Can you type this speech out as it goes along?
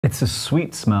It's a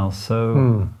sweet smell,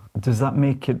 so does that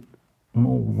make it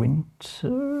more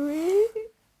wintry?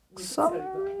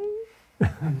 Summery?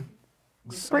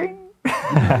 Spring?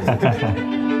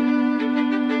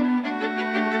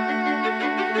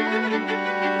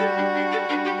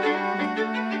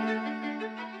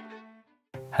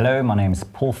 Hello, my name is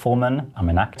Paul Forman. I'm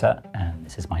an actor, and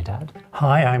this is my dad.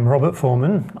 Hi, I'm Robert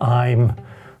Forman. I'm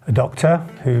a doctor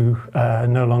who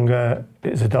no longer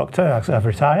is a doctor, I've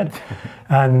retired.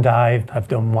 And I've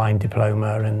done wine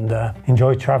diploma and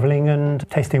enjoy travelling and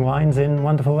tasting wines in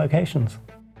wonderful locations.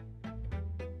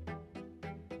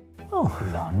 Oh,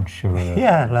 lunch.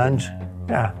 Yeah, lunch.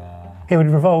 Yeah. It would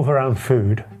revolve around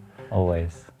food.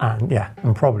 Always. And yeah,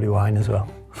 and probably wine as well.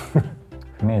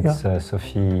 For me, it's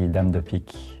Sophie Dame de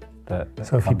Pique.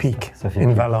 Sophie Pique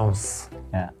in Valence.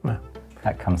 Yeah.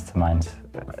 That comes to mind.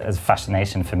 There's a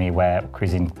fascination for me where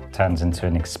cuisine turns into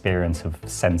an experience of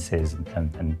senses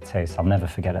and taste. I'll never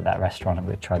forget at that restaurant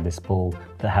we tried this ball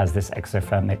that has this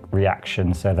exothermic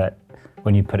reaction so that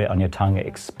when you put it on your tongue it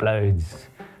explodes.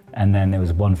 And then there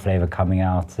was one flavour coming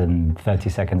out and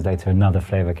 30 seconds later another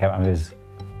flavour came out. It was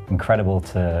incredible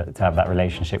to have that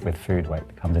relationship with food where it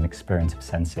becomes an experience of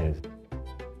senses.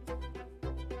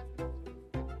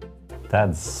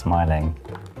 Dad's smiling.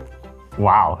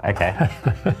 Wow, okay.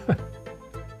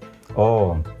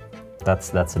 Oh,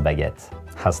 that's a baguette.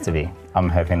 Has to be. I'm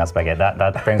hoping that's baguette.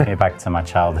 That brings me back to my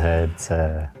childhood.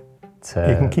 You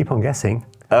can keep on guessing.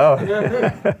 Oh.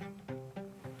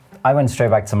 I went straight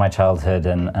back to my childhood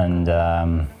and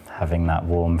having that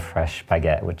warm, fresh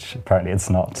baguette, which apparently it's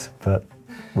not, but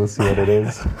we'll see what it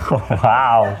is.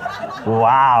 Wow,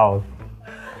 wow.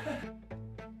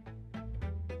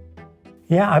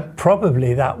 Yeah,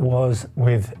 probably that was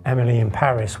with Emily in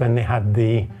Paris when they had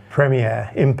the premiere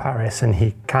in Paris, and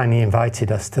he kindly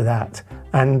invited us to that.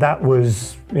 And that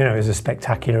was, you know, it was a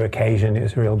spectacular occasion. It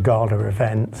was a real gala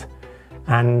event,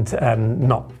 and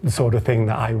not the sort of thing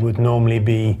that I would normally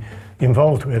be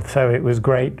involved with. So it was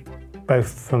great, both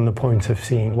from the point of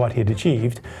seeing what he'd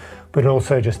achieved, but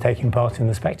also just taking part in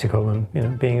the spectacle and, you know,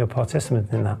 being a participant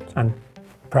in that. And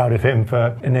proud of him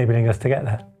for enabling us to get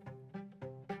there.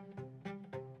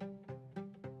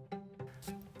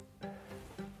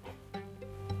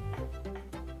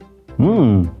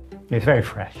 It's very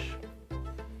fresh.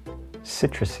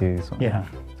 Citrusy as well. Yeah,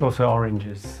 also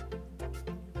oranges.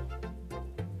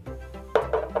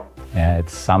 Yeah,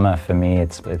 it's summer for me.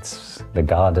 It's the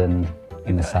garden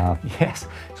in the south. Yes,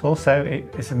 it's also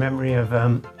it's a memory of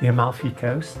the Amalfi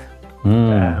Coast.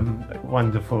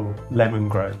 Wonderful lemon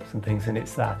groves and things, and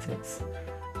it's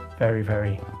very,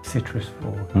 very citrus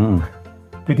forward.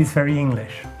 But it's very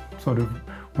English, sort of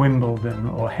Wimbledon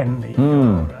or Henley.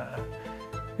 Or,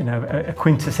 you know, a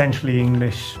quintessentially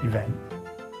English event.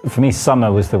 For me,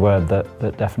 summer was the word that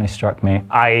definitely struck me.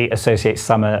 I associate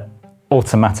summer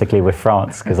automatically with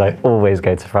France because I always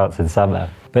go to France in summer.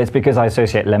 But it's because I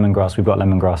associate lemongrass. We've got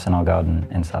lemongrass in our garden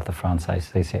in south of France. I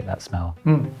associate that smell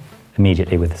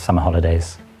immediately with summer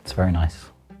holidays. It's very nice.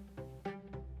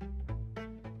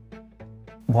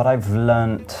 What I've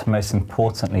learnt most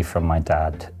importantly from my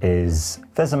dad is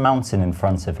if there's a mountain in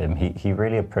front of him, he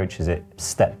really approaches it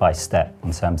step by step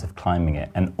in terms of climbing it.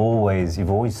 And you've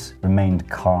always remained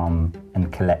calm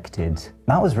and collected.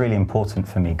 That was really important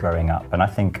for me growing up. And I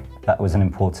think that was an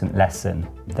important lesson.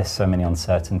 There's so many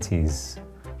uncertainties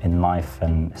in life,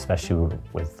 and especially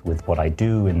with what I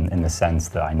do in the sense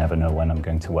that I never know when I'm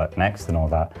going to work next and all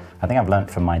that. I think I've learnt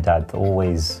from my dad to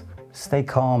always stay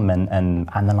calm and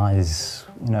analyze,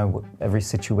 you know, every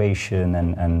situation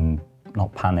and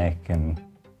not panic and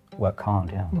work hard,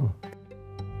 yeah.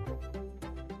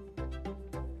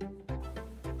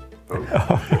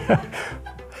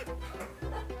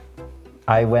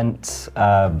 I went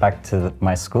back to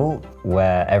my school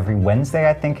where every Wednesday,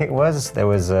 I think it was, there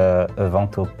was a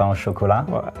vente au pain au chocolat.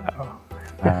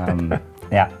 Wow.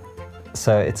 Yeah,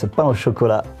 so it's a pain au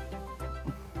chocolat.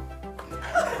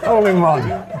 All in one.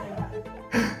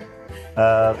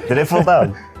 Did it fall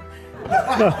down?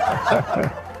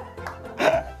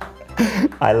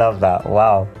 I love that,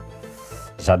 wow.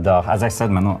 J'adore. As I said,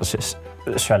 maintenant,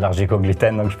 je suis allergique au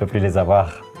gluten, donc je peux plus les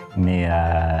avoir. Mais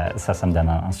ça me donne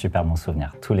un super bon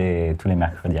souvenir. Tous les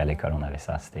mercredis à l'école, on avait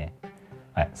ça.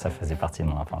 Ouais, ça faisait partie de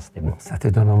mon enfance, c'était beau. Ça te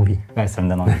donne envie. Ouais, ça me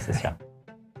donne envie, c'est sûr.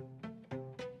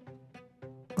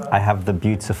 I have the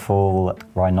beautiful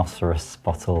rhinoceros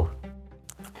bottle.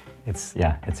 It's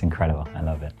incredible. I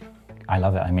love it.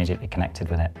 I immediately connected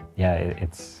with it. Yeah,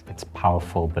 it's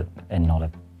powerful, but in not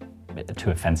a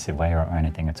too offensive way or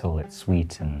anything at all. It's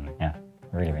sweet and yeah,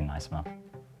 really, really nice smell.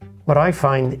 What I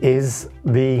find is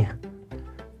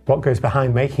what goes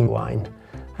behind making wine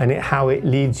and how it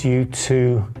leads you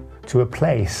to a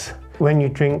place. When you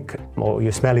drink, or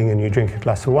you're smelling and you drink a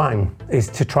glass of wine, is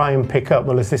to try and pick up,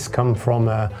 well, has this come from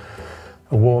a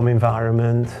warm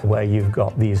environment where you've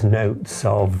got these notes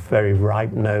of very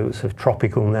ripe notes, of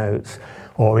tropical notes,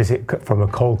 or is it from a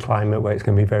cold climate where it's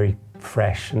going to be very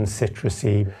fresh and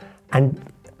citrusy? And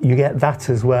you get that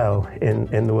as well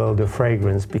in the world of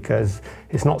fragrance, because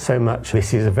it's not so much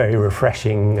this is a very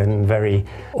refreshing and very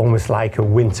almost like a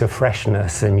winter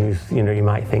freshness, and you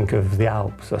might think of the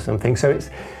Alps or something. So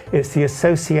it's the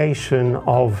association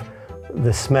of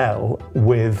the smell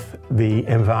with the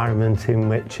environment in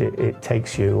which it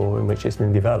takes you, or in which it's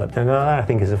been developed. And that, I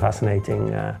think, is a fascinating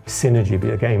synergy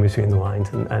again between the wines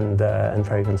and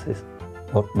fragrances.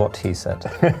 What he said.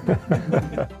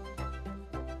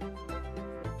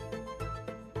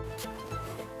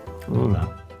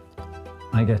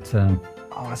 I get,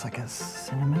 it's like a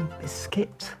cinnamon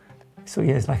biscuit. So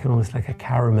yeah, it's like almost like a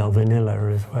caramel vanilla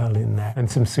as well in there, and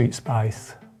some sweet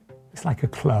spice. It's like a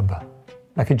club,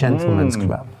 like a gentleman's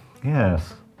club.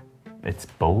 Yes, it's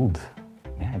bold.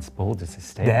 Yeah, it's bold. It's a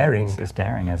statement. Daring. It's as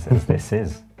daring as this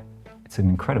is. It's an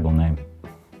incredible name,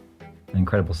 an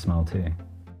incredible smell too.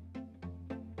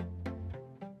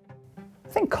 I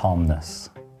think calmness.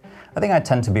 I think I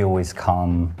tend to be always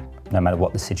calm, no matter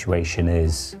what the situation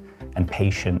is, and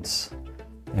patience.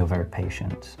 You're very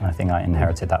patient, and I think I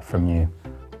inherited that from you.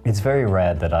 It's very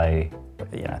rare that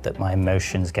that my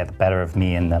emotions get the better of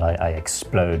me and that I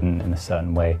explode in a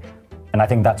certain way. And I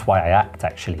think that's why I act,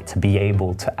 actually, to be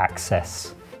able to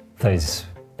access those,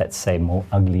 let's say, more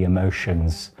ugly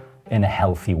emotions in a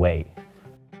healthy way.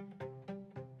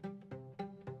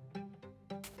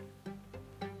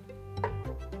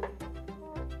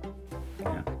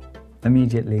 Yeah.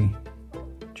 Immediately,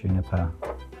 juniper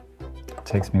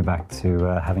takes me back to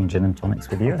having gin and tonics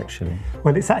with you, actually.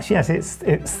 Well, it's actually, yes,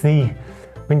 it's the,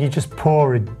 when you just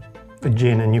pour a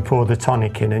gin and you pour the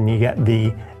tonic in and you get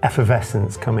the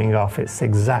effervescence coming off, it's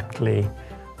exactly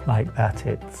like that.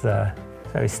 It's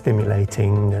very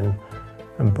stimulating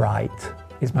and bright.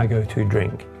 It's my go-to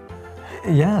drink.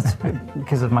 Yes,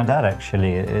 because of my dad,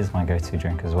 actually. It is my go-to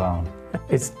drink as well.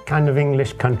 It's kind of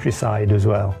English countryside as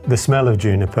well. The smell of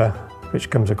juniper, which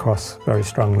comes across very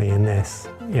strongly in this.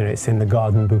 It's in the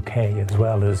garden bouquet as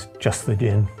well as just the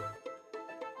gin.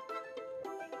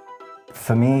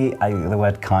 For me, the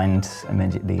word kind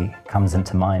immediately comes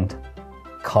into mind.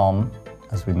 Calm,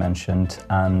 as we mentioned,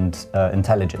 and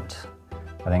intelligent.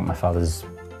 I think my father's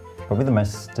probably the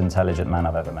most intelligent man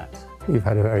I've ever met. You've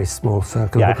had a very small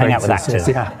circle of acquaintances. I hang out with actors.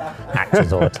 Yeah.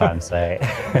 Actors all the time, so.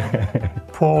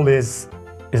 Paul is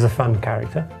a fun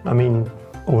character. I mean,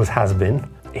 always has been.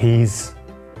 He's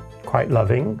quite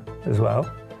loving as well,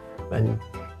 and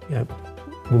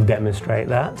will demonstrate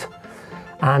that.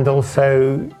 And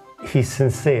also, he's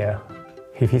sincere.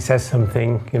 If he says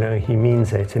something, he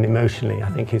means it, and emotionally, I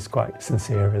think he's quite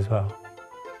sincere as well.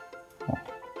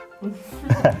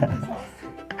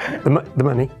 The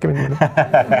money, give me the money.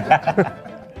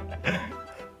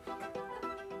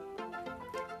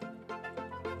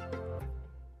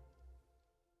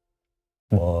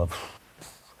 Bon,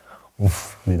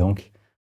 ouf, dis donc.